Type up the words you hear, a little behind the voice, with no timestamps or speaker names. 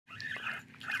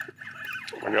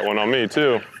I got one on me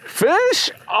too. Fish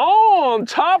on,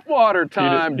 topwater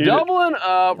time. Doubling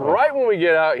up right when we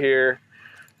get out here.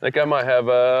 I think I might have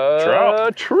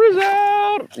a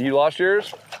Trout. You lost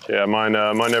yours? Yeah, mine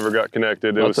never got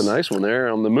connected. That's a nice one there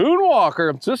on the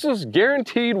Moonwalker. This is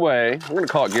guaranteed way. We're gonna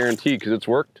call it guaranteed because it's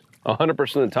worked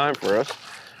 100% of the time for us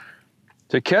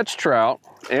to catch trout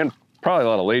and probably a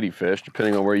lot of ladyfish,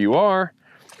 depending on where you are,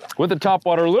 with a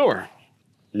topwater lure.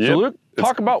 Yep. So Luke,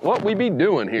 talk about what we be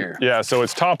doing here. Yeah, so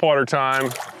it's topwater time.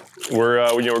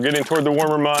 We're getting toward the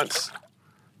warmer months.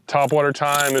 Topwater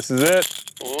time. This is it.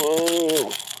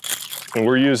 Whoa. And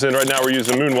we're using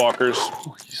Moonwalkers.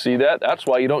 You see that? That's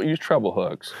why you don't use treble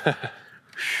hooks.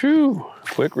 Shoo!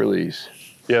 Quick release.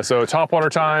 Yeah, so topwater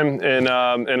time, and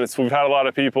we've had a lot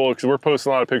of people because we're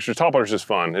posting a lot of pictures. Topwater's just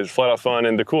fun. It's flat out fun,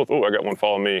 and the cool. Oh, I got one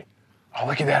following me. Oh,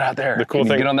 look at that out there. The cool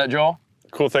thing. Get on that, Joel.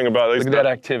 Cool thing about look at that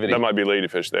activity. That might be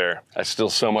ladyfish there. That's still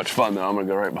so much fun though. I'm gonna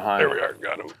go right behind. There we are.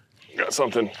 Got him. Got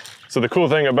something. So the cool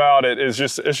thing about it is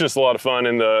it's just a lot of fun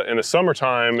in the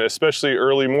summertime, especially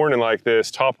early morning like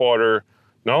this. Topwater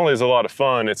not only is a lot of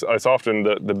fun, it's often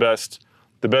the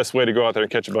best way to go out there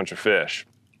and catch a bunch of fish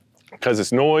because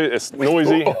it's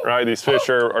noisy, right? These fish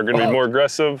are going to be more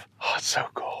aggressive. Oh, it's so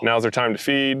cool. Now's their time to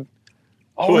feed.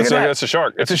 Oh, look at that. That's a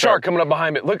shark. It's a shark coming up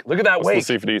behind me. Look at that wake. Let's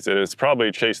see if it eats it. It's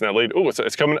probably chasing that lady. Oh,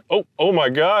 it's coming. Oh my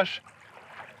gosh.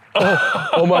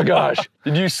 Oh my gosh.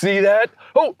 Did you see that?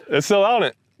 Oh, it's still on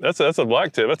it. That's a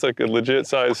black tip. That's like a legit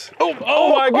size.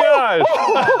 Oh my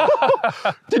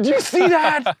gosh. Did you see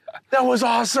that? That was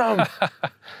awesome.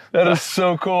 That is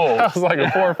so cool. That was like a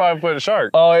 4 or 5 foot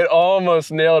shark. Oh, it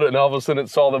almost nailed it, and all of a sudden it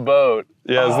saw the boat.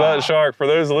 Yeah, it's that shark. For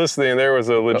those listening, there was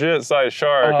a legit sized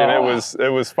shark, and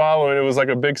it was following. It was like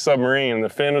a big submarine. The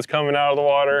fin was coming out of the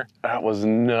water. That was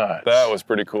nuts. That was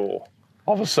pretty cool.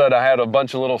 All of a sudden, I had a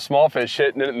bunch of little small fish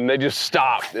hitting it, and they just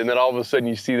stopped. And then all of a sudden,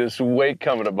 you see this wake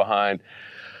coming up behind.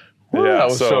 Yeah, that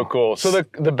was so cool. So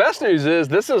the best news is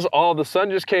the sun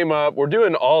just came up. We're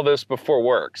doing all this before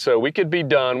work. So we could be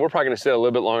done. We're probably gonna stay a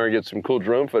little bit longer, get some cool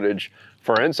drone footage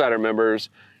for our Insider members,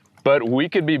 but we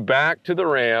could be back to the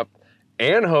ramp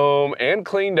and home and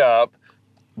cleaned up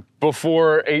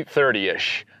before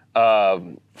 8:30-ish,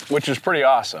 which is pretty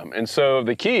awesome. And so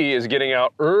the key is getting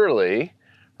out early,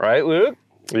 right, Luke?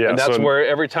 Yeah. And that's where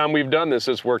every time we've done this,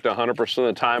 it's worked 100%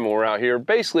 of the time when we're out here.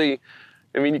 Basically,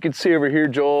 I mean, you can see over here,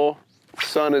 Joel,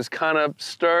 sun is kind of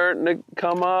starting to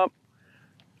come up.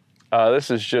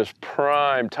 This is just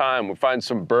prime time. We find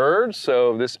some birds.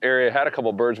 So this area had a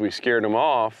couple birds, we scared them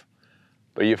off.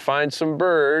 But you find some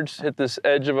birds, hit this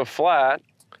edge of a flat.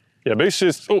 Yeah, basically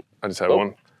just, I just had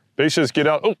one. Basically just get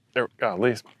out. Oh, there,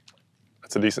 golly.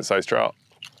 That's a decent sized trout.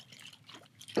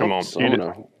 Come on, so I'm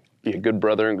gonna be a good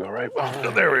brother and go right.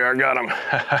 Oh, there we are, got him.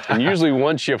 And usually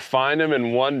once you find them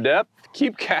in one depth,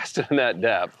 keep casting in that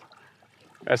depth.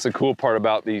 That's the cool part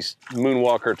about these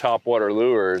Moonwalker topwater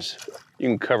lures. You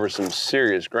can cover some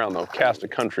serious ground. They'll cast a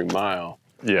country mile.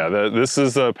 Yeah, this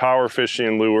is a power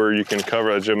fishing lure. You can cover,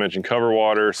 as Joe mentioned, cover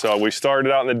water. So we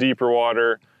started out in the deeper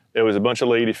water. It was a bunch of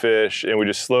ladyfish, and we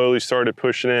just slowly started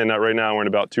pushing in. Now, right now, we're in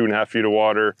about 2.5 feet of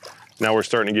water. Now we're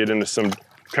starting to get into some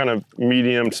kind of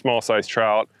medium, small-sized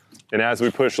trout. And as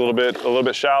we push a little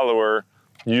bit shallower,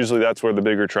 usually that's where the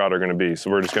bigger trout are gonna be.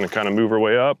 So we're just gonna kind of move our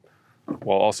way up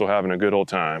while also having a good old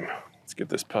time. Let's get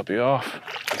this puppy off.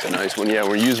 That's a nice one. Yeah,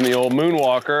 we're using the old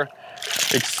Moonwalker,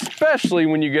 especially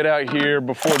when you get out here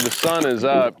before the sun is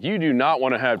up. You do not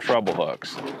wanna have treble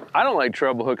hooks. I don't like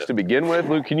treble hooks to begin with.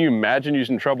 Luke, can you imagine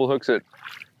using treble hooks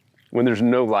when there's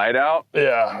no light out?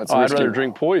 Yeah, that's I'd rather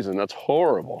drink poison. That's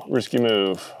horrible. Risky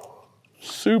move.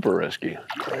 Super risky.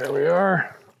 There we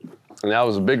are. And that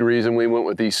was a big reason we went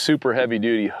with these super heavy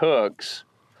duty hooks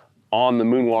on the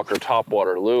Moonwalker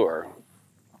topwater lure.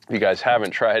 If you guys haven't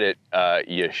tried it,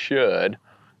 you should.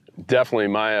 Definitely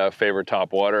my favorite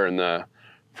topwater, and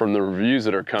from the reviews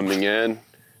that are coming in,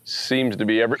 seems to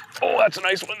be oh, that's a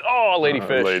nice one. Oh,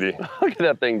 ladyfish. Lady. Look at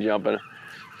that thing jumping.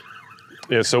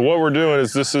 Yeah, so what we're doing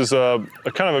is this is a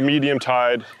kind of a medium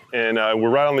tide, and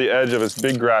we're right on the edge of this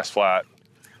big grass flat.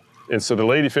 And so the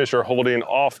ladyfish are holding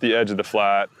off the edge of the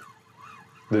flat.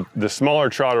 The smaller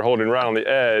trout are holding right on the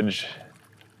edge,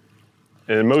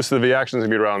 and most of the action is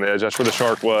gonna be right on the edge. That's where the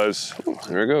shark was.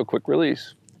 There we go, quick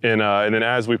release. And then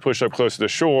as we push up closer to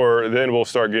shore, then we'll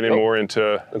start getting more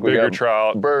into bigger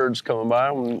trout. Birds coming by,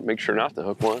 we'll make sure not to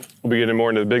hook one. We'll be getting more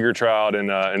into the bigger trout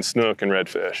and snook and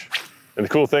redfish. And the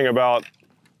cool thing about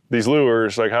these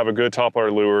lures, like have a good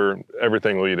topwater lure,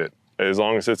 everything will eat it. As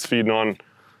long as it's feeding on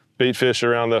bait fish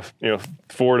around the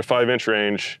 4 to 5 inch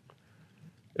range,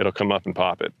 it'll come up and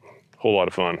pop it. Whole lot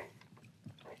of fun.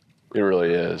 It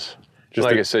really is. Just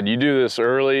like I said, you do this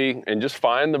early and just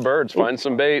find the birds, find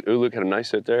some bait. Ooh, look at a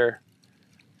nice hit there.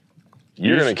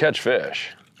 You're going to catch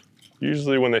fish.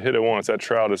 Usually when they hit it once, that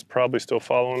trout is probably still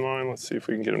following line. Let's see if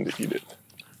we can get him to eat it.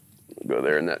 We'll go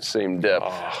there in that same depth.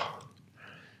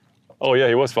 Oh yeah,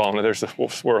 he was following it. There's the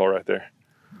wolf swirl right there.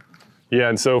 Yeah,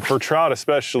 and so for trout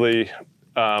especially,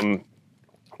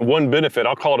 one benefit,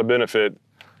 I'll call it a benefit,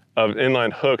 of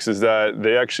inline hooks is that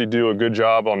they actually do a good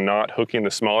job on not hooking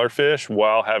the smaller fish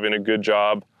while having a good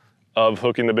job of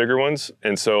hooking the bigger ones.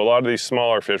 And so a lot of these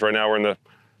smaller fish, right now we're in the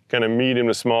kind of medium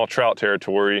to small trout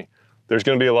territory, there's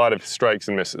gonna be a lot of strikes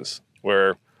and misses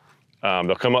where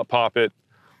they'll come up, pop it,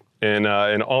 and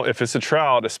if it's a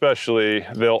trout especially,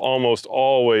 they'll almost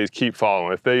always keep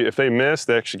following. If they miss,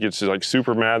 they actually get like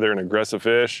super mad, they're an aggressive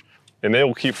fish, and they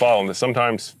will keep following.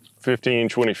 Sometimes 15,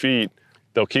 20 feet,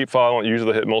 they'll keep following,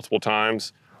 usually hit multiple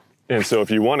times. And so if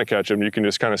you want to catch them, you can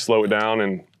just kind of slow it down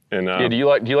and yeah, do you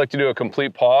like to do a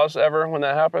complete pause ever when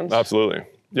that happens? Absolutely.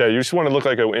 Yeah, you just want to look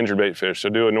like an injured bait fish. So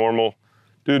do the normal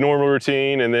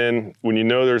routine, and then when you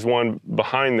know there's one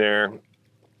behind there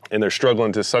and they're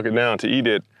struggling to suck it down to eat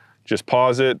it, just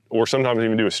pause it, or sometimes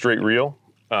even do a straight reel,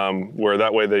 where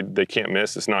that way they can't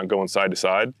miss. It's not going side to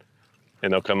side,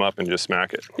 and they'll come up and just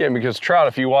smack it. Yeah, because trout,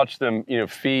 if you watch them,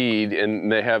 feed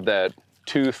and they have that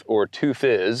tooth or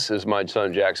toothes, as my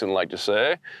son Jackson liked to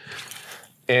say,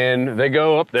 and they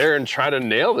go up there and try to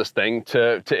nail this thing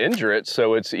to injure it,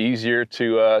 so it's easier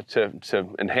to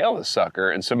inhale the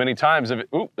sucker. And so many times,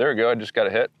 there we go, I just got a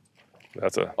hit.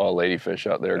 That's a ladyfish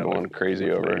out there going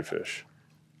crazy over ladyfish.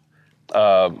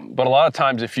 But a lot of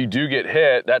times if you do get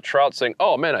hit, that trout's saying,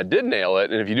 oh man, I did nail it.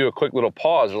 And if you do a quick little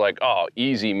pause, they're like, oh,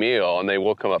 easy meal. And they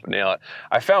will come up and nail it.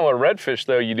 I found with redfish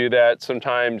though, you do that,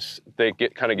 sometimes they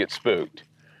kind of get spooked.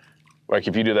 Like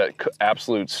if you do that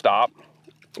absolute stop.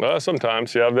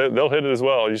 Sometimes, yeah, they'll hit it as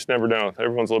well. You just never know.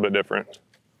 Everyone's a little bit different.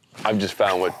 I've just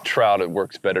found with trout, it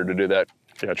works better to do that.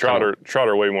 Yeah, trout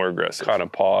are way more aggressive. Kind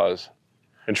of pause.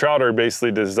 And trout are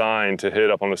basically designed to hit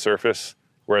up on the surface,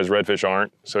 whereas redfish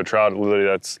aren't. So trout,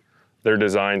 literally, they're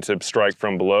designed to strike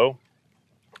from below,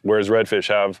 whereas redfish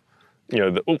have,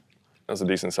 that's a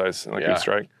decent size, good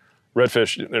strike.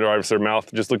 Redfish, their mouth,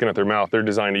 just looking at their mouth, they're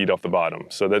designed to eat off the bottom.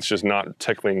 So that's just not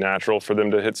technically natural for them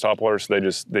to hit topwater, so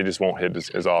they just won't hit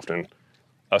as often.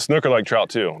 Snook are like trout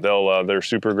too. They're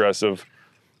super aggressive.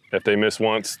 If they miss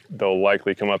once, they'll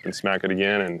likely come up and smack it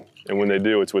again, and when they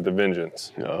do, it's with a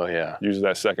vengeance. Oh yeah. Usually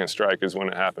that second strike is when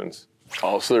it happens.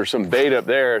 Also, there's some bait up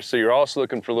there, so you're also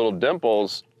looking for little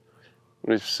dimples.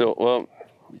 Well,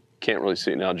 can't really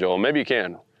see it now, Joel. Maybe you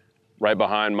can. Right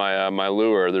behind my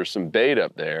lure, there's some bait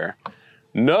up there.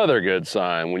 Another good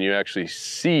sign when you actually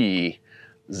see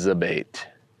the bait.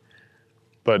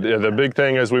 But the big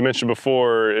thing, as we mentioned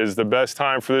before, is the best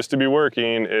time for this to be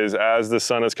working is as the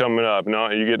sun is coming up.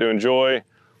 Now you get to enjoy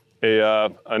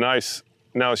a nice,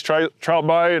 now it's trout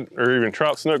bite or even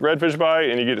trout, snook, redfish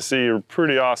bite, and you get to see a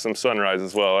pretty awesome sunrise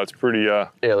as well. That's pretty, yeah,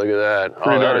 look at that.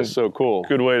 Oh, that is so cool.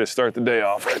 Good way to start the day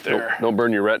off right there. Don't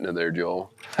burn your retina there,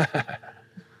 Joel.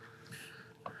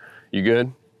 You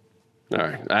good? All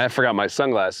right. I forgot my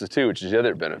sunglasses too, which is the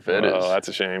other benefit. Oh, that's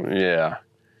a shame. Yeah.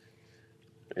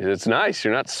 It's nice.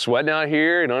 You're not sweating out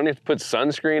here. You don't have to put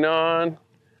sunscreen on.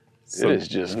 It is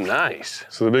just nice.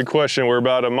 So the big question, we're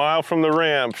about a mile from the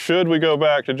ramp. Should we go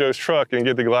back to Joe's truck and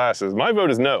get the glasses? My vote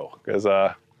is no, because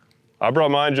I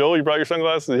brought mine. Joel, you brought your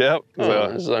sunglasses? Yep.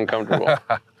 Oh, this is uncomfortable.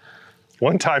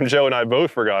 One time Joe and I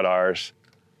both forgot ours,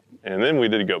 and then we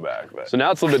did go back. But. So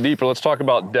now it's a little bit deeper. Let's talk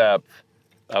about depth.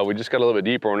 We just got a little bit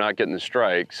deeper. We're not getting the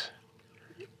strikes.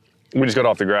 We just got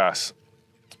off the grass.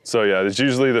 So yeah, it's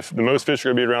usually the most fish are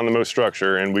gonna be around the most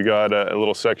structure, and we got a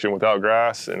little section without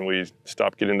grass, and we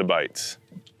stopped getting the bites.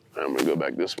 I'm gonna go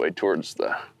back this way towards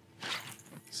the...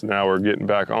 So now we're getting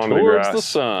back on the grass. Towards the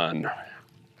sun.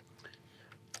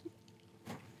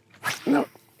 No.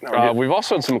 We've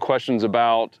also had some questions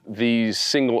about these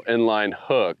single inline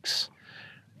hooks.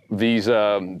 These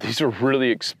are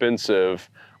really expensive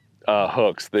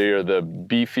hooks. They are the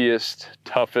beefiest,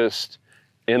 toughest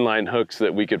inline hooks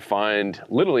that we could find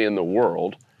literally in the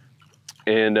world.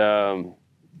 And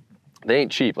they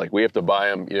ain't cheap. Like we have to buy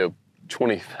them,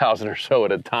 20,000 or so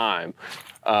at a time.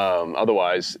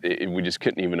 Otherwise, we just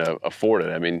couldn't even afford it.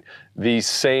 I mean, these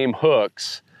same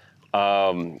hooks,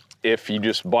 if you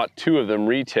just bought 2 of them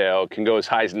retail, can go as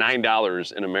high as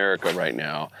 $9 in America right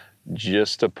now,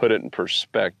 just to put it in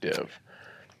perspective.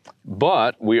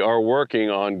 But we are working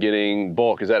on getting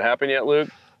bulk. Has that happened yet, Luke?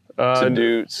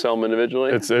 To sell them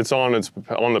individually? It's on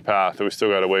the path. We still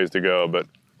got a ways to go, but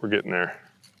we're getting there.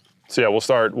 So yeah, we'll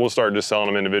start just selling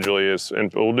them individually,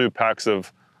 and we'll do packs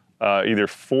of either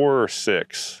 4 or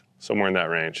 6. somewhere in that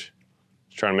range.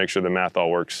 Just trying to make sure the math all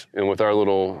works. And with our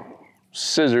little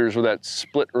scissors with that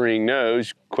split ring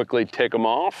nose, quickly take them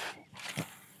off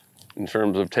in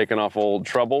terms of taking off old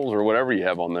troubles or whatever you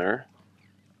have on there.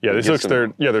 Yeah, these hooks,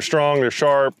 they're strong, they're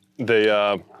sharp,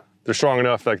 they're strong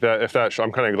enough like that.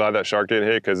 I'm kind of glad that shark didn't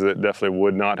hit, because it definitely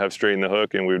would not have straightened the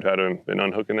hook, and we would have had been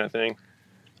unhooking that thing.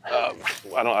 I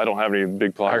don't have any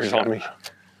big pliers on me.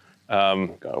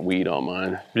 Got a weed on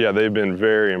mine. Yeah, they've been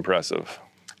very impressive.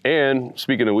 And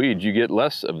speaking of weeds, you get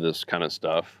less of this kind of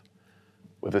stuff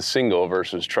with a single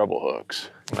versus treble hooks.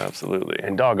 Absolutely.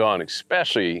 And doggone,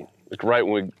 especially like right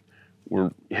when we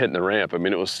were hitting the ramp, I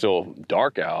mean, it was still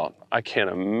dark out. I can't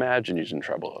imagine using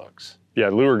treble hooks. Yeah,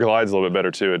 lure glides a little bit better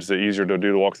too. It's easier to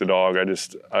do to walk the dog.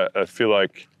 I feel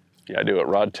like... Yeah, I do it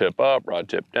rod tip up, rod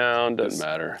tip down, doesn't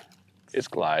matter. It's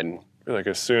gliding. I feel like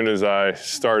as soon as I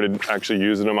started actually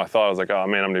using them, I thought, I was like, oh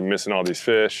man, I'm gonna be missing all these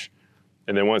fish.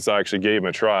 And then once I actually gave them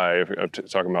a try,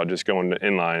 talking about just going to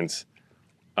inlines,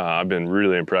 I've been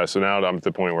really impressed. So now I'm at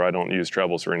the point where I don't use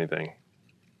trebles for anything.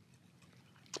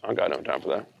 I got no time for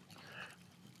that.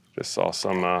 Just saw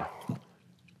some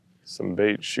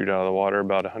bait shoot out of the water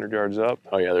about 100 yards up.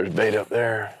 Oh yeah, there's bait up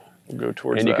there. We'll go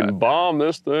towards that. And you can bomb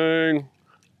this thing.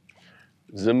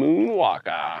 Zamoon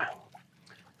Waka.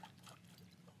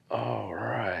 All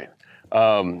right.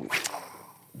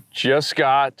 Just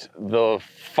got the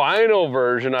final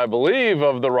version, I believe,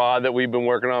 of the rod that we've been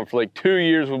working on for like 2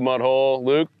 years with Mudhole.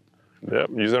 Luke? Yep,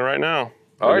 using it right now.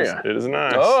 Yeah. It is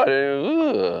nice. Oh,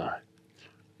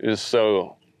 it is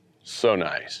so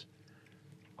nice.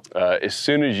 As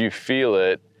soon as you feel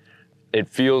it, it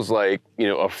feels like, you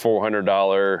know, a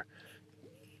 $400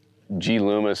 G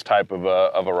Loomis type of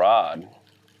a rod.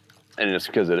 And it's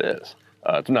because it is.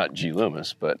 It's not G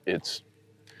Loomis, but it's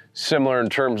similar in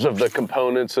terms of the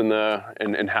components and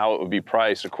how it would be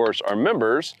priced. Of course, our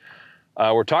members,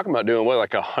 we're talking about doing what,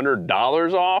 like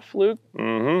 $100 off, Luke?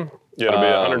 Mm-hmm. Yeah, it'll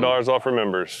be $100 off for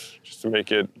members, just to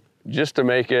make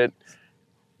it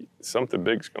something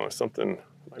big's going, something,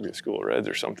 maybe a School of Reds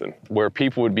or something. Where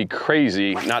people would be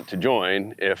crazy not to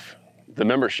join if the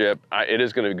membership, it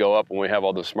is going to go up when we have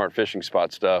all the Smart Fishing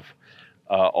Spot stuff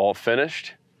all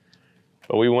finished.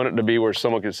 But we want it to be where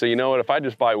someone can say, you know what, if I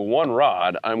just buy one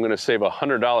rod, I'm going to save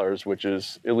 $100, which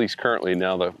is at least currently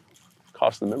now the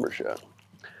cost of the membership.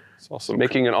 It's also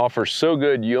making an offer so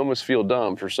good, you almost feel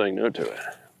dumb for saying no to it.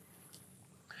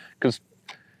 Because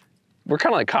we're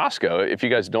kind of like Costco. If you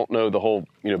guys don't know the whole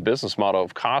business model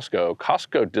of Costco,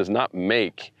 Costco does not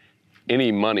make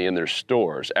any money in their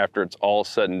stores after it's all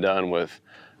said and done with,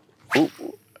 ooh,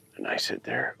 nice hit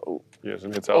there. Oh, yes,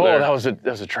 and it's out there. That was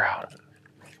a trout.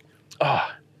 Oh,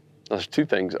 there's two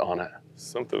things on it.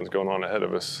 Something's going on ahead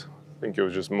of us. I think it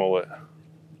was just mullet.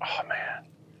 Oh man,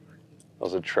 that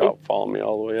was a trout following me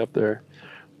all the way up there.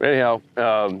 But anyhow,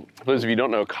 for those of you who don't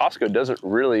know, Costco doesn't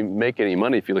really make any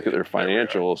money. If you look at their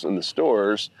financials in the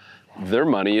stores, their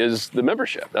money is the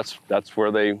membership. That's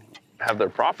where they have their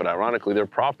profit. Ironically, their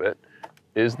profit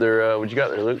is their, what you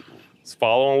got there, Luke? It's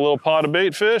following a little pot of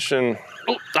bait fish, and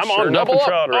I'm on double up.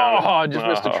 Trout around I just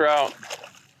missed a trout.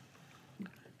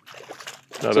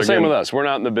 It's the same with us. We're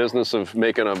not in the business of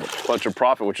making a bunch of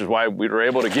profit, which is why we were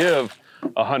able to give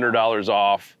 $100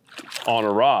 off on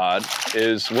a rod,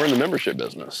 is we're in the membership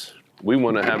business. We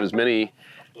want to have as many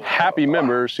happy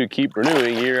members who keep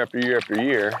renewing year after year after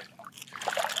year.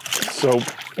 So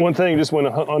one thing, just when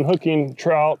unhooking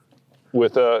trout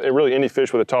with really any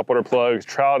fish with a topwater plug,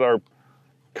 trout are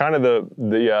kind of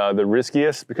the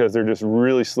riskiest, because they're just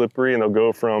really slippery, and they'll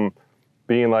go from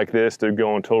being like this to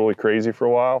going totally crazy for a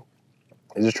while.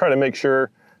 Is just try to make sure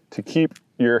to keep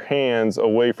your hands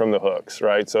away from the hooks,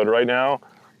 right? So right now,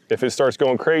 if it starts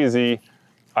going crazy,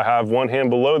 I have one hand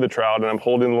below the trout and I'm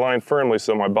holding the line firmly,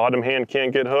 so my bottom hand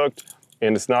can't get hooked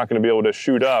and it's not gonna be able to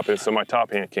shoot up, and so my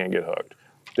top hand can't get hooked.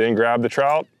 Then grab the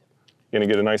trout, gonna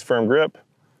get a nice firm grip.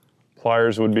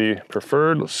 Pliers would be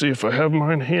preferred. Let's see if I have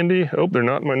mine handy. Oh, they're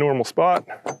not in my normal spot.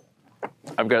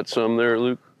 I've got some there,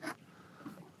 Luke.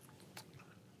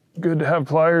 Good to have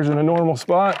pliers in a normal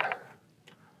spot.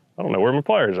 I don't know where my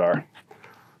pliers are.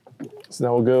 So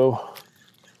now we'll go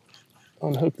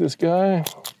unhook this guy.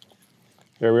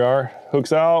 There we are,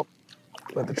 hooks out.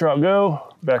 Let the trout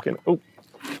go, back in. Oh,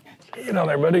 get on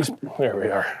there, buddies. There we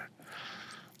are.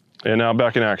 And now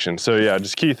back in action. So yeah,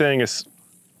 just key thing is,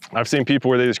 I've seen people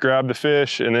where they just grab the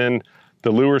fish and then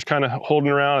the lure's kind of holding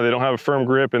around and they don't have a firm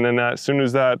grip, and then as soon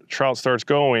as that trout starts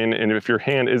going, and if your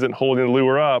hand isn't holding the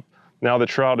lure up, now the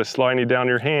trout is sliding down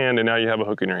your hand and now you have a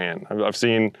hook in your hand. I've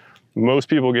seen most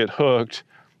people get hooked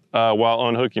while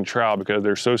unhooking trout because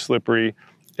they're so slippery,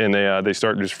 and they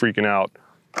start just freaking out.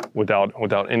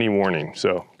 without any warning.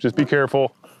 So just be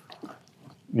careful.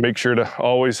 Make sure to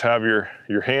always have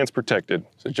your hands protected.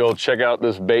 So Joel, check out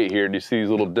this bait here. Do you see these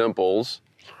little dimples?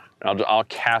 I'll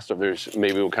cast if there's,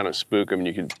 maybe we'll kind of spook them and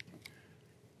you can,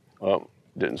 well,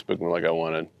 didn't spook me like I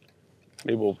wanted.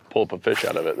 Maybe we'll pull up a fish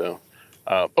out of it though.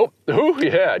 Oh,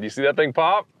 yeah, do you see that thing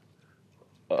pop?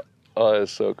 Oh,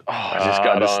 it's so, I just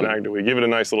got just snagged it. We give it a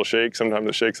nice little shake. Sometimes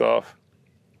it shakes off.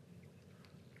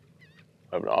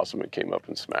 That'd been awesome. It came up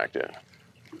and smacked it.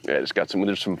 Yeah, it's got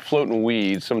there's some floating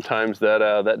weeds. Sometimes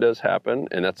that does happen,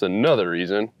 and that's another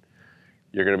reason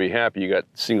you're gonna be happy you got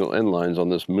single end lines on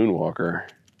this Moonwalker.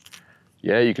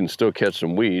 Yeah, you can still catch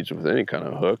some weeds with any kind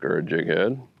of hook or a jig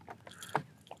head,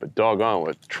 but doggone,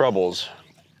 with troubles,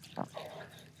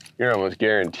 you're almost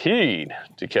guaranteed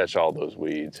to catch all those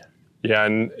weeds. Yeah,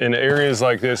 and in areas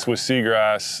like this with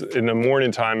seagrass, in the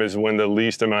morning time is when the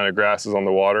least amount of grass is on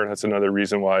the water. That's another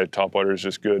reason why topwater is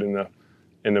just good in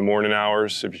the morning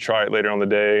hours. If you try it later on the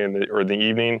day or the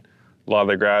evening, a lot of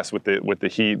the grass with the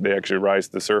heat, they actually rise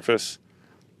to the surface.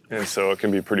 And so it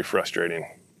can be pretty frustrating.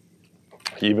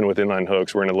 Even with inline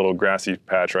hooks, we're in a little grassy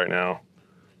patch right now.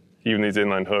 Even these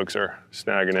inline hooks are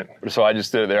snagging it. So I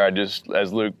just did it there.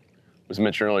 As Luke was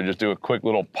mentioning earlier, just do a quick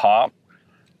little pop,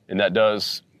 and that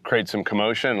does create some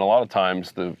commotion. And a lot of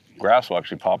times the grass will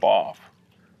actually pop off,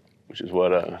 which is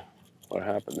what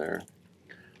happened there.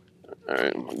 All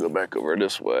right, I'm gonna go back over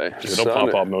this way. It'll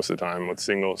pop off most of the time with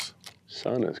singles.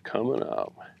 Sun is coming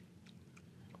up.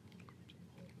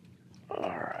 All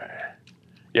right.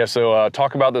 Yeah, so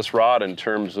talk about this rod in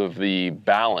terms of the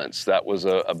balance. That was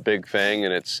a big thing,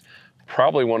 and it's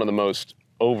probably one of the most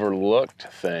overlooked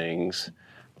things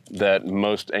that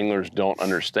most anglers don't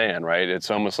understand, right? It's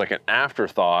almost like an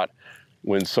afterthought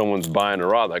when someone's buying a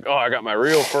rod, like, oh, I got my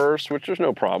reel first, which there's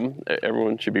no problem.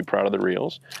 Everyone should be proud of the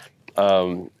reels.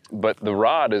 But the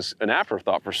rod is an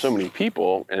afterthought for so many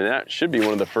people, and that should be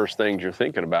one of the first things you're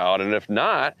thinking about. And if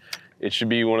not, it should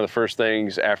be one of the first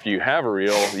things after you have a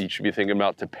reel you should be thinking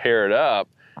about to pair it up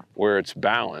where it's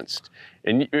balanced.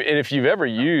 And if you've ever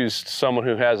used someone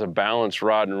who has a balanced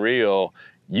rod and reel,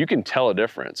 you can tell a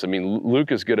difference. I mean,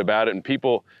 Luke is good about it, and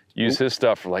people use his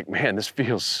stuff for like, man, this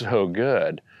feels so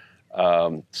good.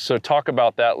 So talk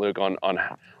about that, Luke, on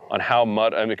how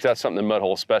Mud, I mean, because that's something that Mud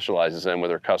Hole specializes in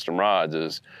with their custom rods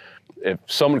is if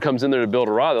someone comes in there to build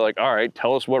a rod, they're like, all right,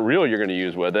 tell us what reel you're gonna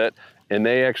use with it. And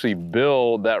they actually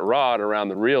build that rod around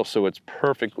the reel so it's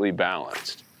perfectly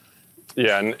balanced.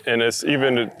 Yeah, and it's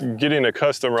even getting a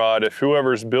custom rod, if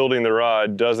whoever's building the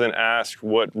rod doesn't ask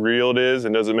what reel it is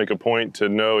and doesn't make a point to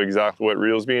know exactly what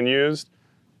reel is being used,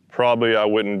 probably I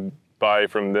wouldn't buy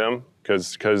from them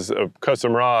because a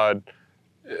custom rod,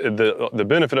 the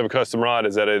benefit of a custom rod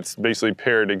is that it's basically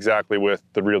paired exactly with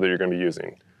the reel that you're gonna be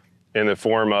using in the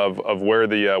form of where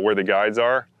the guides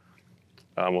are.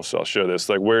 I'll show this,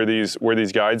 like where these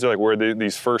guides are, like where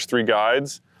these first three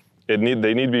guides, they need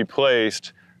to be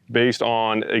placed based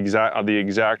on the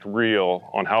exact reel,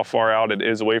 on how far out it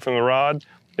is away from the rod,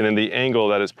 and then the angle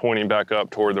that is pointing back up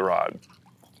toward the rod.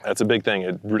 That's a big thing.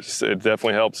 It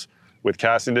definitely helps with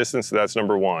casting distance, so that's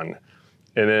number one.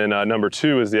 And then number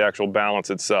two is the actual balance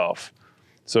itself.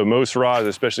 So most rods,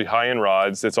 especially high-end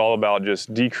rods, it's all about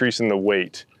just decreasing the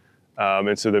weight.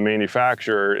 And so the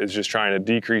manufacturer is just trying to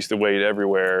decrease the weight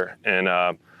everywhere, and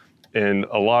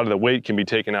a lot of the weight can be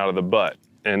taken out of the butt.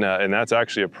 And that's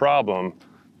actually a problem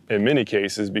in many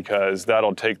cases because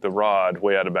that'll take the rod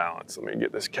way out of balance. Let me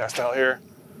get this cast out here.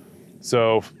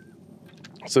 So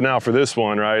now for this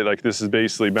one, right, like this is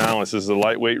basically balanced. This is a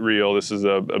lightweight reel. This is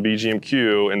a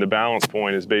BGMQ, and the balance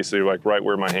point is basically like right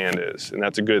where my hand is. And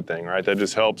that's a good thing, right? That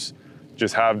just helps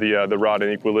just have the rod in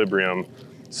equilibrium.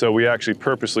 So we actually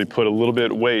purposely put a little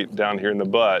bit of weight down here in the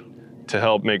butt to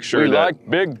help make sure we like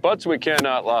big butts, we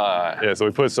cannot lie. Yeah, so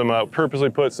we put some, purposely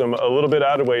put some, a little bit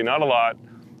out of weight, not a lot,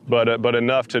 but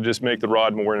enough to just make the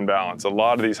rod more in balance. A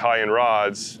lot of these high-end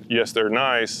rods, yes, they're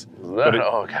nice.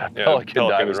 Oh, God,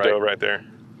 Pelican is right there.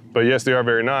 But yes, they are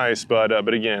very nice, but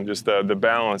again, just the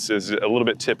balance is a little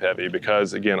bit tip heavy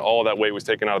because again, all that weight was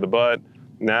taken out of the butt.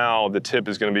 Now the tip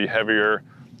is gonna be heavier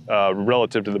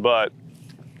relative to the butt.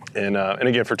 And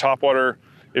again, for topwater,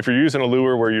 if you're using a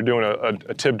lure where you're doing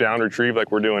a tip down retrieve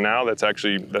like we're doing now, that's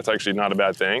actually not a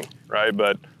bad thing, right?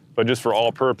 But just for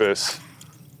all purpose,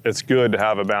 it's good to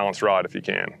have a balanced rod if you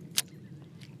can.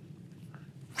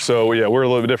 So yeah, we're a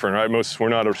little bit different, right? We're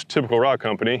not a typical rod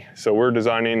company, so we're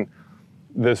designing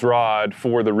this rod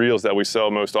for the reels that we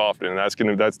sell most often. And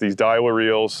that's these Daiwa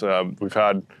reels.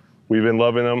 We've been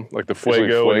loving them, like the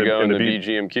Fuego and the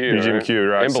BGMQ. BGMQ,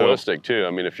 right? And ballistic too.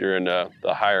 I mean, if you're in the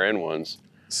higher end ones.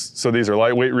 So these are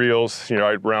lightweight reels, you know,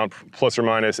 right around plus or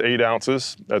minus 8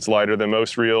 ounces. That's lighter than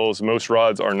most reels. Most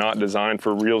rods are not designed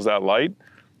for reels that light.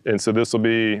 And so this will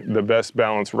be the best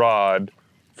balanced rod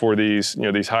for these, you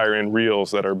know, these higher end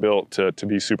reels that are built to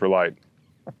be super light.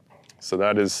 So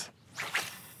that is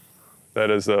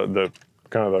the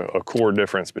kind of a core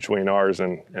difference between ours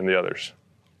and the others.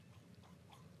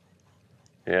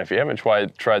 Yeah, if you haven't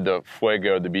tried the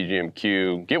Fuego, the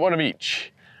BGMQ, get one of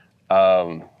each.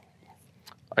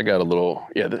 I got a little,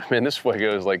 yeah, man, this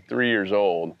Fuego is like 3 years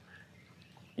old,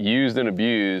 used and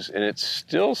abused, and it's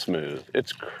still smooth.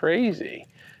 It's crazy.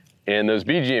 And those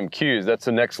BGMQs, that's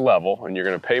the next level, and you're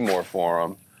gonna pay more for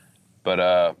them.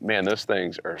 But man, those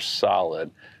things are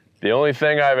solid. The only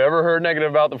thing I've ever heard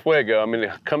negative about the Fuego, I mean,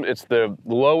 it's the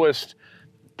lowest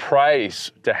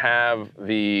price to have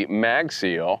the mag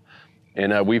seal.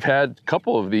 And we've had a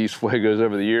couple of these Fuegos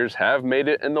over the years have made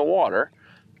it in the water.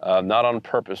 Not on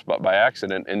purpose, but by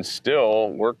accident, and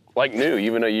still work like new,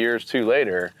 even a year or two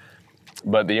later.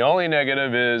 But the only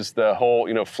negative is the whole,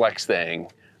 you know, flex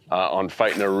thing on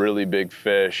fighting a really big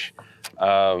fish.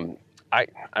 I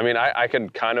mean, I can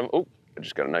kind of, oh, I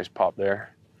just got a nice pop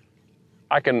there.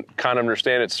 I can kind of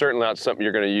understand it's certainly not something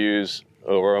you're gonna use.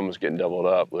 Oh, we're almost getting doubled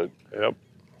up, look. Yep.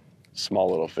 Small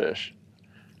little fish.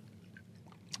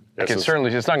 I can certainly,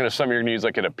 it's not gonna something you're gonna use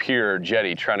like at a pier or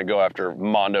jetty trying to go after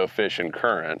mondo fish and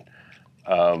current.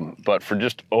 But for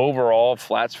just overall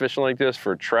flats fishing like this,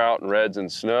 for trout and reds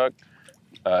and snook,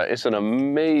 it's an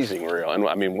amazing reel. And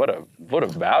I mean, what a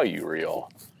value reel.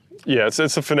 Yeah, it's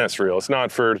a finesse reel. It's not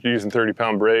for using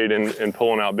 30-pound braid and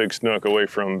pulling out big snook away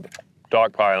from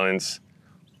dock pilings.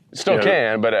 Still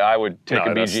can, but I would take a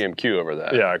BGMQ over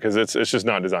that. Yeah, because it's just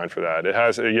not designed for that. It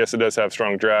has, yes, it does have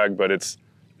strong drag, but it's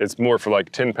more for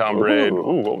like 10-pound braid.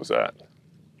 Ooh, what was that?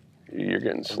 You're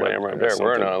getting slammed right there.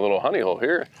 We're in a little honey hole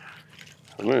here.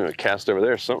 I'm gonna cast over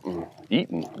there something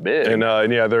eating big. And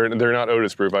yeah, they're not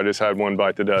Otis proof. I just had one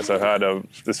bite to dust. I've had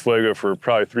this Fuego for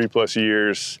probably 3+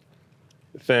 years.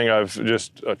 I've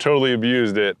just totally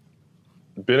abused it.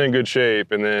 Been in good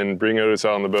shape, and then bring Otis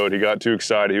out on the boat. He got too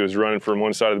excited. He was running from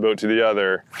one side of the boat to the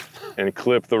other and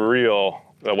clipped the reel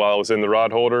while it was in the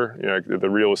rod holder. You know, the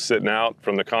reel was sitting out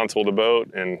from the console of the boat,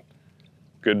 and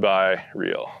goodbye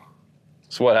reel.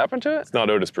 So what happened to it? It's not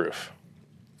Otis proof.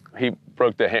 He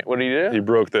broke the hand. What did he do? He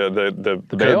broke the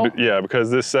bail? Yeah,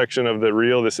 because this section of the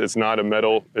reel, it's not a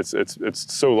metal. It's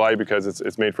so light because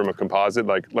it's made from a composite,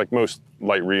 like most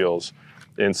light reels.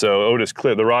 And so Otis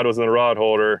clipped. The rod was in the rod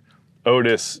holder.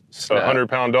 Otis, a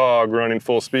 100-pound dog running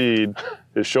full speed,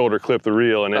 his shoulder clipped the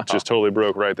reel, and it just totally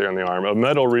broke right there in the arm. A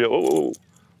metal reel,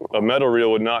 a metal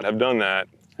reel would not have done that.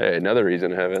 Hey, another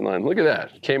reason to have inline. Look at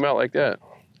that, it came out like that.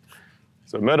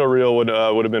 So a metal reel would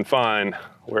have been fine,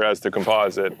 whereas the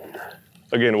composite,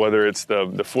 again, whether it's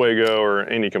the Fuego or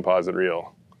any composite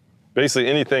reel, basically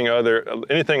anything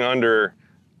under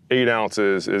 8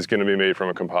 ounces is going to be made from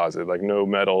a composite. Like no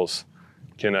metals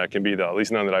can be that, at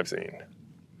least none that I've seen.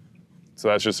 So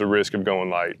that's just a risk of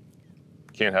going light.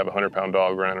 Can't have a 100-pound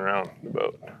dog running around the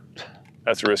boat.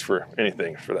 That's a risk for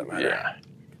anything, for that matter. Yeah.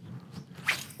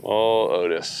 Oh,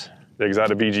 Otis. Because I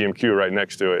had a BGMQ right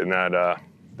next to it, and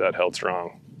that held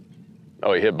strong.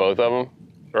 Oh, he hit both of them?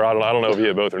 Or I don't know if he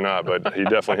hit both or not, but he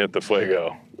definitely hit the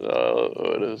Fuego. Oh,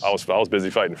 Otis. I was busy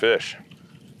fighting fish.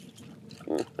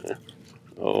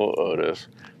 Oh, Otis.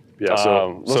 Yeah.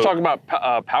 Let's talk about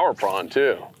power prawn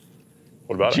too.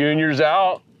 What about Junior's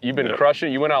out. You've been crushing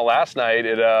it. You went out last night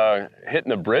at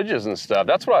hitting the bridges and stuff.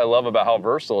 That's what I love about how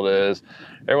versatile it is.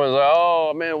 Everyone's like,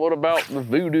 oh man, what about the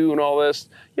Voodoo and all this?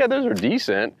 Yeah, those are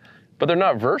decent, but they're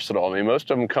not versatile. I mean, most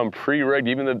of them come pre-rigged.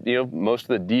 Even most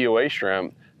of the DOA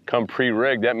shrimp come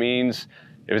pre-rigged. That means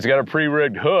if it's got a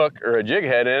pre-rigged hook or a jig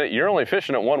head in it, you're only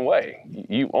fishing it one way.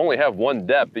 You only have one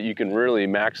depth that you can really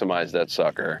maximize that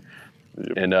sucker.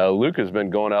 Yep. And Luke has been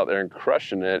going out there and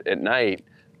crushing it at night.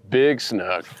 Big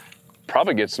snook.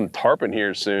 Probably get some tarpon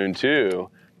here soon too.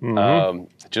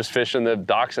 Just fishing the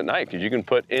docks at night, because you can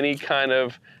put any kind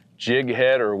of jig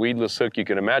head or weedless hook you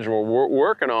can imagine. We're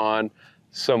working on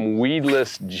some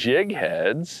weedless jig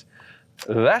heads.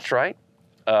 That's right.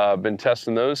 Been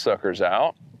testing those suckers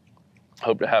out.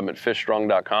 Hope to have them at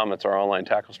fishstrong.com. That's our online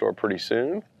tackle store pretty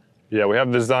soon. Yeah, we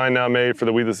have the design now made for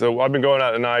the weedless. So I've been going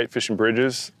out at night fishing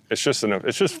bridges. It's just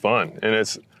fun, and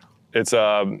it's as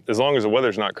long as the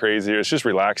weather's not crazy, it's just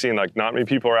relaxing. Like not many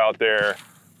people are out there.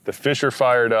 The fish are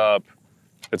fired up,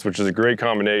 which is a great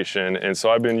combination. And so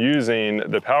I've been using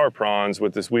the power prawns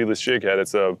with this weedless jig head.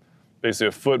 It's basically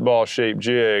a football-shaped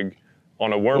jig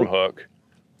on a worm hook,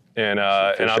 and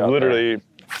I've literally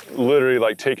literally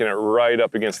like taking it right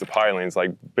up against the pilings,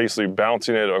 like basically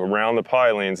bouncing it around the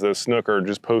pilings. Those snook are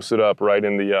just posted up right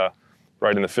in the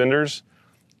fenders,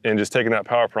 and just taking that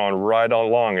power prawn right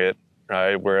along it,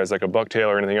 right? Whereas like a bucktail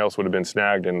or anything else would have been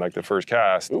snagged in like the first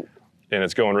cast. Ooh. And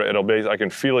it's going, I can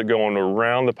feel it going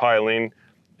around the piling,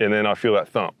 and then I feel that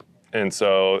thump. And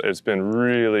so it's been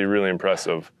really, really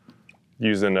impressive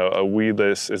using a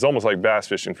weedless. It's almost like bass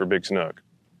fishing for big snook.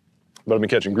 But I've been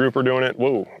catching grouper doing it.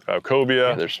 Whoa,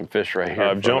 cobia. Yeah, there's some fish right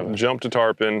here. Jumped to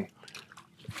tarpon.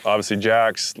 Obviously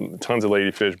jacks, tons of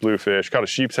ladyfish, bluefish. Caught a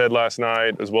sheep's head last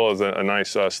night, as well as a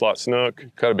nice slot snook.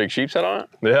 Caught a big sheep's head on it?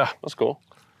 Yeah. That's cool.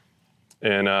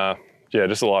 And yeah,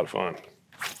 just a lot of fun.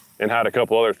 And had a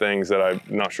couple other things that I'm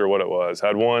not sure what it was.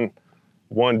 Had one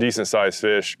decent sized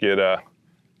fish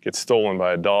get stolen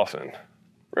by a dolphin.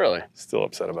 Really? Still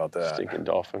upset about that. Stinking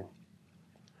dolphin.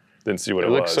 Didn't see what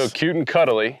it was. It looks so cute and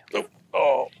cuddly.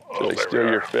 Oh, they steal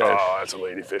your fish. Oh, that's a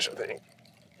ladyfish, I think.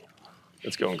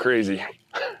 It's going crazy. You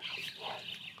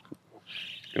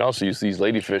can also use these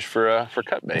ladyfish for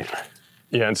cut bait.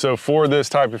 Yeah, and so for this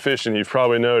type of fishing, you've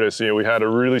probably noticed, we had a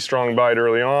really strong bite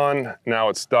early on. Now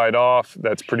it's died off.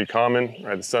 That's pretty common,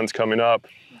 right? The sun's coming up.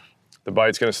 The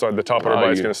topwater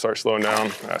bite's gonna start slowing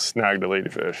down. I snagged a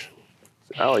ladyfish.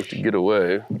 I like to get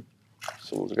away.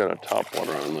 Someone's got a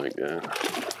topwater on like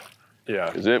that. Yeah.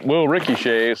 Because it will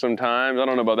ricochet sometimes. I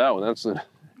don't know about that one. That's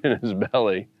in his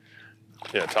belly.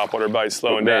 Yeah, topwater bite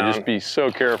slowing down. down. Just be so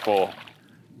careful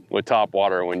with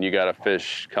topwater when you got a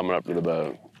fish coming up to the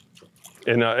boat.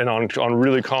 And on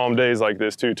really calm days like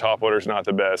this too, topwater's not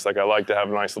the best. Like I like to have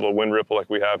a nice little wind ripple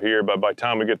like we have here, but by the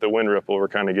time we get the wind ripple, we're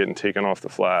kind of getting taken off the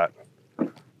flat,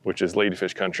 which is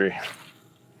ladyfish country.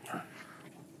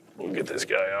 We'll get this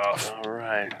guy off. All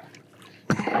right.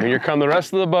 And here come the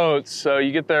rest of the boats. So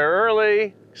you get there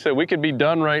early. So we could be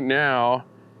done right now.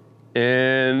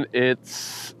 And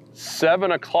it's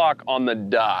 7 o'clock on the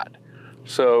dot.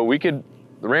 So the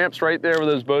ramp's right there where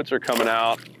those boats are coming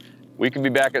out. We could be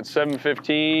back at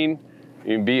 7:15.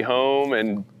 You can be home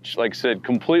and, like I said,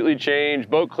 completely changed,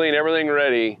 boat clean, everything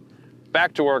ready.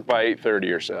 Back to work by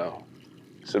 8:30 or so.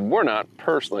 So we're not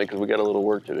personally, because we got a little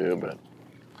work to do, but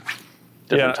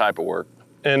different type of work.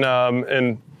 And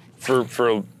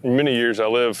for many years, I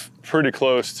lived pretty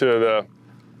close to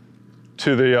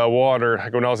the water.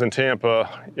 Like when I was in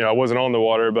Tampa, I wasn't on the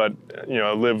water, but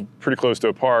I lived pretty close to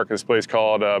a park. This place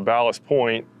called Ballast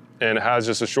Point, and it has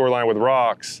just a shoreline with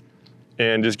rocks.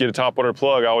 And just get a topwater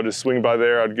plug. I would just swing by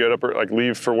there. I'd get up,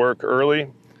 leave for work early,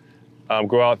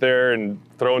 go out there and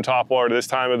throw in topwater this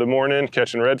time of the morning,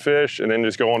 catching redfish, and then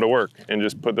just go on to work and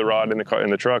just put the rod in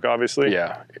the truck, obviously.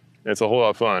 Yeah. It's a whole lot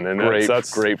of fun. And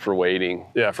that's great for wading.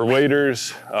 Yeah, for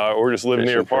waders, or just living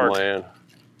near a park. Land.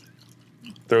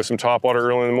 Throw some topwater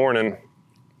early in the morning.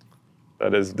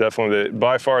 That is definitely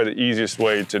by far the easiest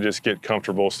way to just get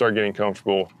comfortable, start getting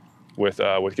comfortable with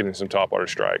getting some topwater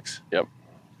strikes. Yep.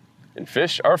 And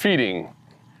fish are feeding.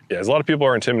 Yeah, a lot of people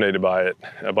are intimidated by it,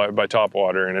 by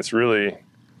topwater, and it's really,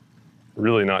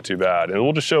 really not too bad. And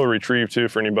we'll just show a retrieve too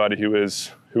for anybody who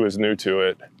is new to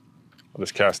it. I'll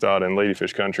just cast out in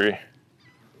ladyfish country.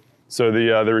 So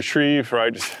the retrieve,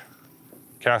 right, just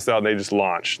cast out and they just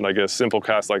launch. Like a simple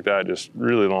cast like that, just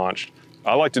really launched.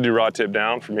 I like to do rod tip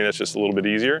down. For me, that's just a little bit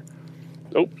easier.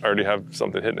 Oh, I already have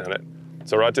something hitting at it.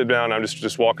 So rod tip down, I'm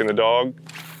just walking the dog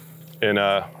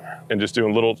and just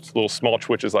doing little small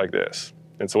twitches like this.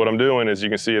 And so what I'm doing is you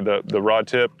can see the rod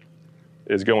tip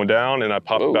is going down and I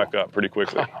pop it back up pretty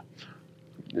quickly.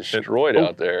 Destroyed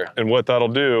out there. And what that'll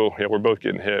do, yeah, we're both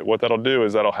getting hit. What that'll do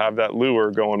is that'll have that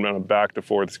lure going on a back to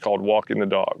forth. It's called walking the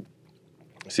dog.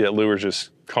 See that lure's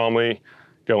just calmly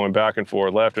going back and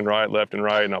forth, left and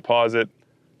right, and I'll pause it.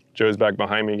 Joe's back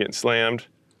behind me getting slammed.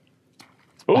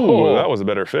 Oh, that was a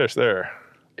better fish there.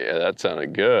 Yeah, that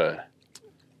sounded good.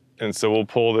 And so we'll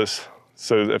pull this.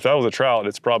 So if that was a trout,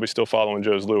 it's probably still following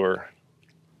Joe's lure.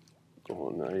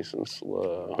 Going nice and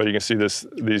slow. But you can see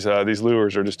these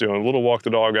lures are just doing a little walk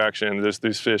the dog action.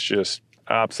 These fish just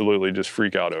absolutely just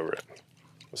freak out over it.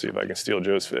 Let's see if I can steal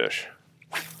Joe's fish.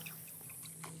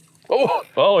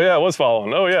 Oh yeah, it was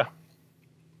following. Oh yeah.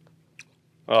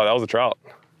 Oh, that was a trout.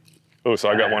 Oh, so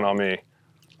I got one on me.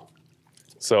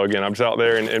 So again, I'm just out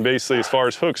there, and basically as far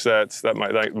as hook sets, that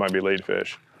might be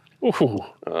ladyfish. Ooh.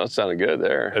 Oh, that sounded good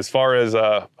there. As far as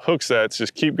hook sets,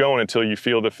 just keep going until you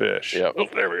feel the fish. Yep. Oh,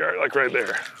 there we are, like right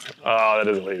there. Oh, that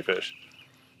is a ladyfish.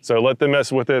 So let them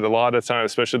mess with it. A lot of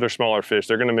times, especially if they're smaller fish,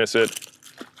 they're gonna miss it.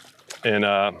 And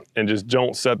just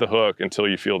don't set the hook until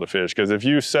you feel the fish. Because if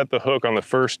you set the hook on the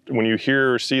first, when you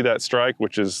hear or see that strike,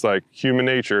 which is like human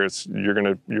nature,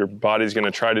 your body's gonna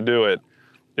try to do it.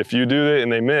 If you do it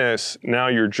and they miss, now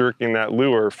you're jerking that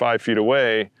lure 5 feet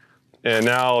away, and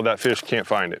now that fish can't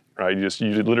find it, right? You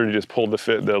literally just pulled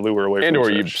the lure away from the fish. And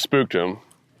or you spooked him.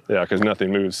 Yeah, because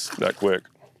nothing moves that quick.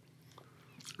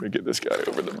 Let me get this guy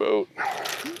over the boat.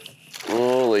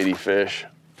 Oh, ladyfish.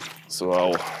 So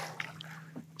I'll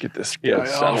get this guy Yeah, it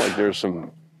sounds like there's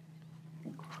some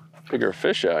bigger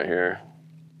fish out here.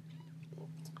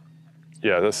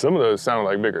 Yeah, some of those sound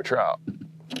like bigger trout.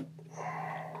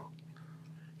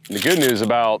 The good news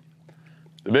about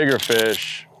the bigger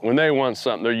fish, when they want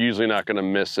something, they're usually not going to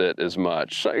miss it as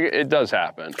much. So it does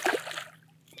happen.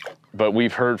 But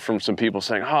we've heard from some people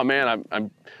saying, "Oh man,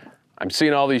 I'm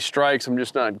seeing all these strikes. I'm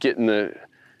just not getting the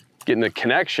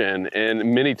connection."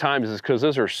 And many times it's because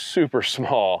those are super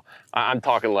small. I'm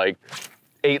talking like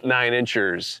 8, 9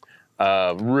 inches.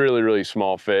 Really, really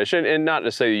small fish. And not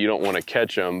to say that you don't want to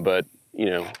catch them, but you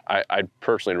know, I'd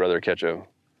personally rather catch a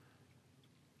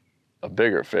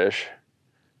bigger fish.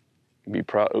 Be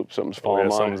proud. Oops, something's falling.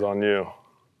 Yeah, something's on you.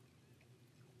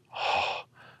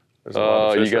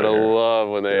 Oh, you gotta love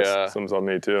when they. Something's on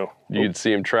me too. You'd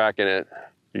see him tracking it.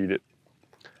 Eat it.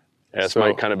 Yeah, this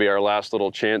might kind of be our last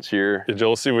little chance here. Yeah, Joel,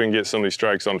 let's see if we can get some of these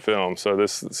strikes on film. So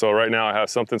right now I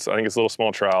have something. I think it's a little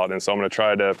small trout, and so I'm gonna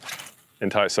try to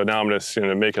entice. So now I'm just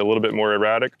gonna make it a little bit more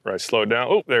erratic, or I slow it down.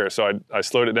 Oh, there. So I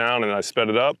slowed it down and I sped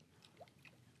it up,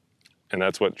 and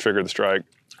that's what triggered the strike.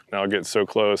 Now it gets so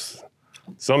close.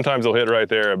 Sometimes they'll hit right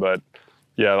there, but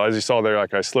yeah, as you saw there,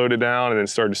 like I slowed it down and then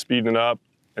started speeding it up,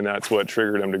 and that's what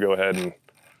triggered them to go ahead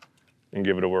and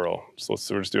give it a whirl. So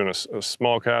we're just doing a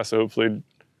small cast, so hopefully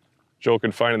Joel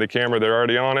can find in the camera. They're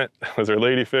already on it. There's our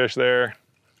ladyfish there.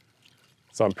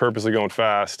 So I'm purposely going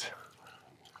fast.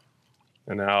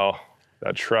 And now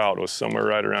that trout was somewhere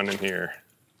right around in here.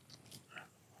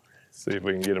 See if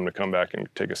we can get him to come back and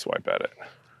take a swipe at it.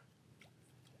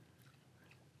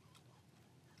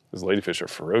 Those ladyfish are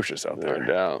ferocious out there. No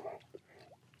doubt.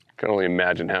 I can only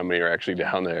imagine how many are actually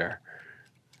down there.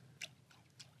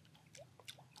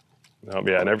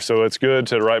 Yeah, so it's good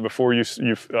to right before you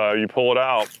pull it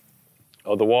out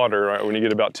of the water, right, when you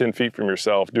get about 10 feet from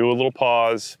yourself, do a little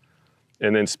pause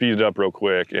and then speed it up real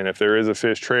quick. And if there is a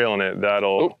fish trailing it,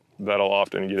 that'll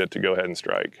often get it to go ahead and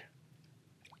strike.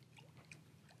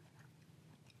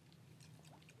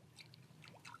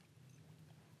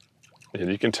 And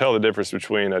you can tell the difference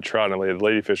between a trout and a lady. The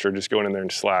ladyfish are just going in there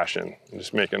and slashing and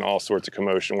just making all sorts of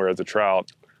commotion, whereas the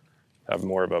trout have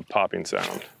more of a popping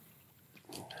sound.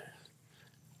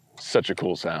 Such a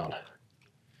cool sound.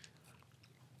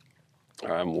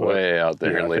 I'm way out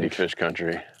there in ladyfish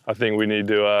country. I think we need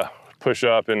to push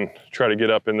up and try to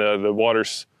get up in the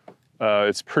waters.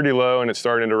 It's pretty low and it's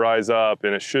starting to rise up,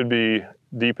 and it should be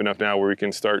deep enough now where we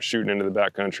can start shooting into the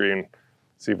backcountry and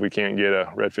see if we can't get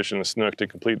a redfish and a snook to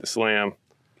complete the slam.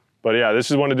 But yeah,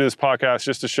 this is one to do this podcast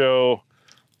just to show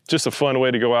just a fun way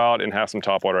to go out and have some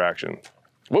topwater action.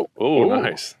 Whoa. Oh,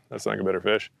 nice. That's like a better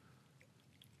fish.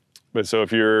 But so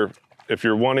if you're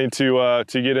wanting to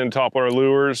get in topwater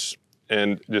lures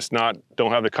and just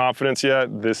don't have the confidence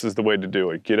yet, this is the way to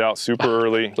do it. Get out super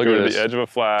early, go to the edge of a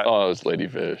flat. Oh, it's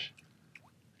ladyfish.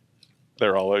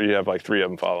 You have like 3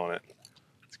 of them following it.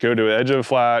 Go to the edge of a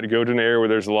flat, go to an area where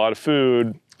there's a lot of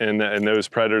food, and those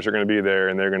predators are gonna be there,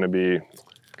 and they're gonna be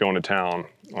going to town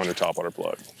on your topwater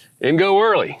plug. And go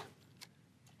early.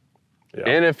 Yeah.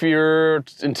 And if you're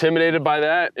intimidated by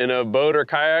that in a boat or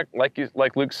kayak,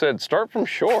 like Luke said, start from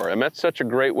shore. And that's such a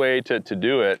great way to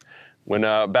do it.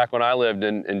 Back when I lived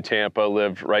in Tampa,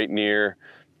 lived right near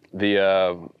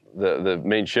the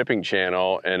main shipping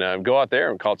channel, and go out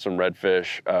there and caught some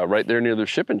redfish right there near the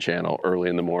shipping channel early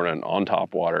in the morning on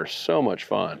topwater. So much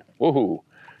fun. Woohoo.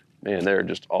 Man, they're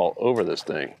just all over this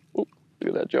thing. Ooh, look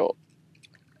at that, Joel.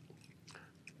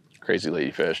 Crazy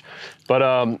ladyfish. But,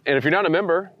 and if you're not a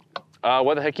member,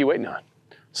 what the heck are you waiting on?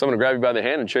 Someone to grab you by the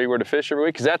hand and show you where to fish every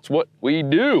week, because that's what we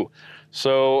do.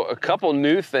 So a couple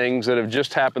new things that have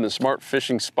just happened. The Smart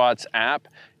Fishing Spots app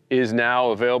is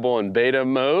now available in beta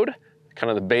mode, kind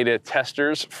of the beta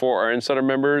testers for our insider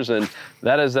members, and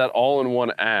that is that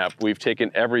all-in-one app. We've taken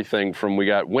everything from, we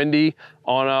got Windy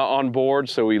on board,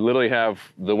 so we literally have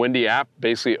the Windy app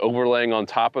basically overlaying on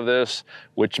top of this,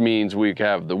 which means we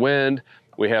have the wind,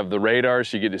 we have the radar,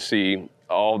 so you get to see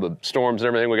all the storms and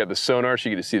everything. We got the sonar, so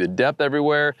you get to see the depth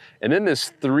everywhere. And then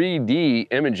this 3D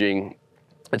imaging,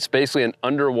 it's basically an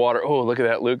underwater, oh, look at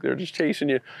that, Luke, they're just chasing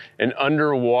you. An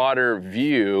underwater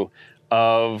view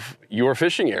of your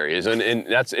fishing areas. And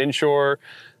that's inshore,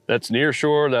 that's near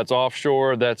shore, that's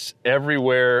offshore, that's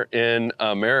everywhere in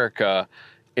America.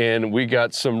 And we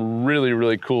got some really,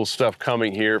 really cool stuff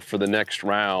coming here for the next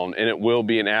round. And it will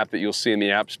be an app that you'll see in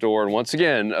the App Store. And once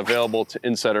again, available to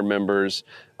Insider members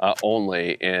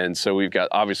only. And so we've got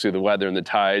obviously the weather and the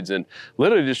tides, and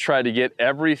literally just try to get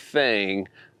everything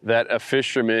that a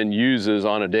fisherman uses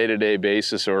on a day-to-day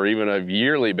basis or even a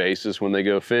yearly basis when they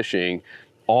go fishing,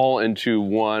 all into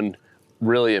one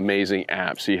really amazing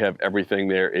app. So you have everything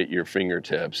there at your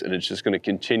fingertips, and it's just going to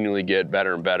continually get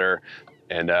better and better.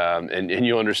 And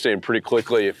you'll understand pretty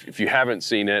quickly, if you haven't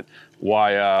seen it,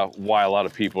 why a lot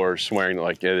of people are swearing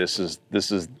like, yeah, this is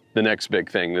the next big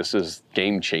thing. This is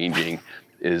game changing,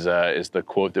 is the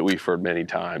quote that we've heard many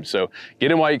times. So get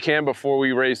in while you can before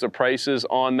we raise the prices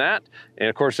on that. And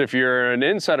of course, if you're an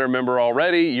Insider member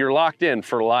already, you're locked in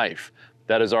for life.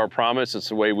 That is our promise. It's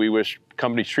the way we wish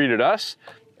companies treated us,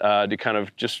 to kind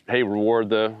of just, hey, reward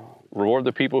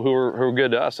the people who are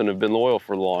good to us and have been loyal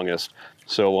for the longest.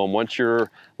 So once you're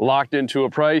locked into a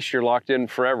price, you're locked in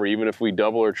forever, even if we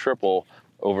double or triple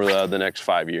over the next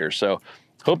 5 years. So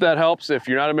hope that helps. If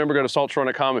you're not a member, go to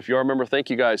saltshore.com. If you are a member, thank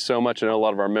you guys so much. I know a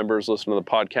lot of our members listen to the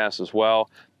podcast as well.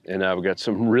 And we've got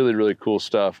some really, really cool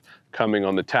stuff coming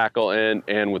on the tackle end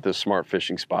and with the smart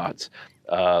fishing spots.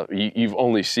 You've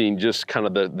only seen just kind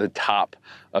of the top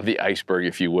of the iceberg,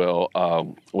 if you will.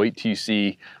 Wait till you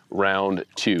see round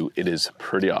 2. It is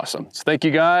pretty awesome. So thank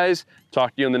you guys.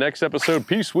 Talk to you in the next episode.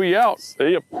 Peace, we out.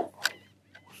 See ya.